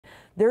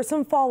There's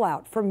some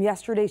fallout from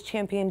yesterday's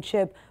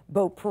championship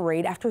boat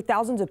parade after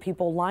thousands of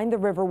people lined the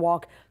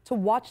Riverwalk to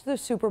watch the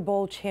Super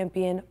Bowl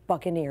champion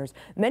Buccaneers,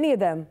 many of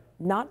them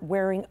not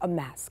wearing a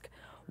mask.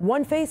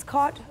 One face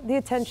caught the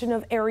attention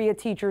of area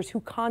teachers who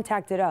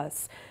contacted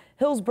us.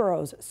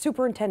 Hillsborough's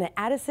Superintendent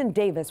Addison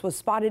was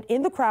spotted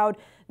in the crowd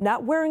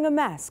not wearing a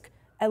mask,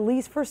 at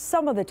least for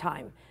some of the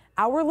time.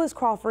 Our Liz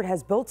Crawford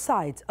has both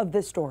sides of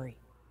this story.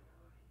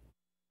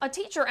 A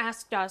teacher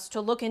asked us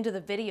to look into the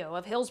video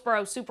of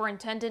Hillsborough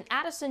Superintendent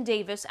Addison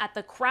at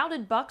the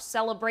crowded Bucs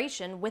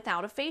celebration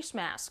without a face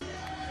mask.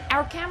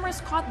 Our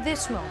cameras caught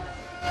this moment.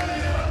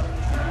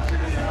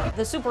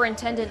 The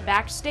superintendent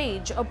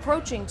backstage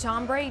approaching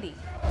Tom Brady.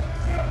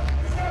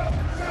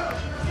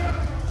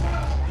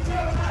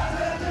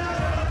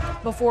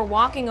 Before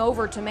walking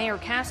over to Mayor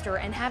Castor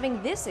and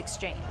having this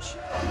exchange.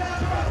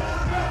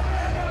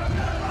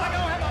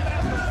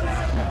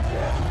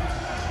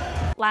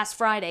 Last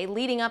Friday,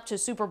 leading up to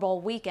Super Bowl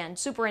weekend,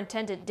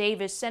 Superintendent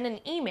Davis sent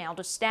an email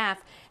to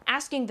staff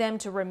asking them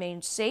to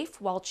remain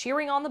safe while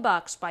cheering on the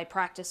Bucs by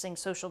practicing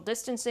social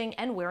distancing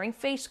and wearing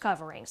face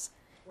coverings.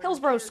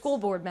 Hillsborough School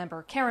Board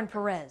member Karen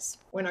Perez.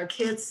 When our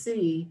kids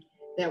see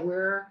that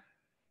we're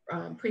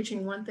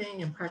preaching one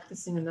thing and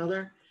practicing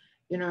another,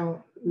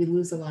 we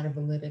lose a lot of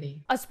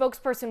validity. A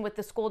spokesperson with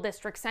the school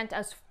district sent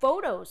us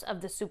photos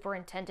of the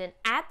superintendent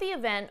at the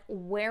event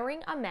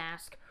wearing a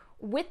mask,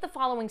 with the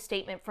following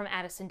statement from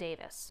Addison.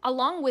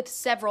 Along with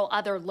several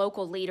other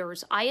local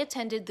leaders, I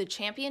attended the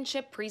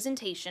championship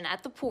presentation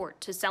at the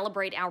port to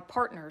celebrate our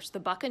partners, the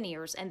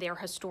Buccaneers, and their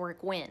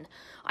historic win.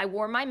 I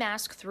wore my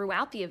mask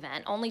throughout the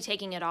event, only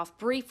taking it off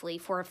briefly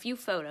for a few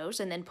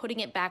photos and then putting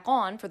it back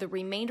on for the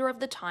remainder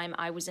of the time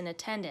I was in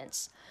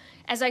attendance.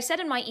 As I said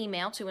in my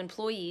email to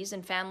employees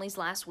and families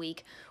last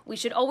week, we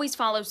should always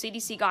follow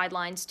CDC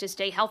guidelines to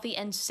stay healthy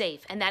and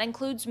safe, and that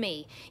includes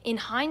me. In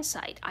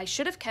hindsight, I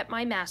should have kept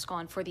my mask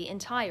on for the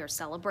entire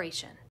celebration.